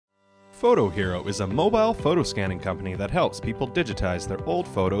Photohero is a mobile photo scanning company that helps people digitize their old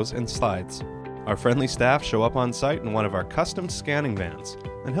photos and slides. Our friendly staff show up on site in one of our custom scanning vans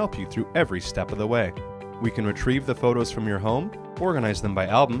and help you through every step of the way. We can retrieve the photos from your home, organize them by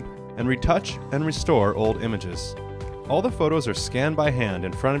album, and retouch and restore old images. All the photos are scanned by hand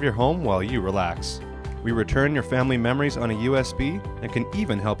in front of your home while you relax. We return your family memories on a USB and can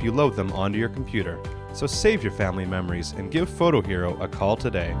even help you load them onto your computer. So save your family memories and give Photohero a call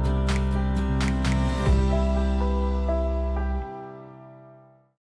today.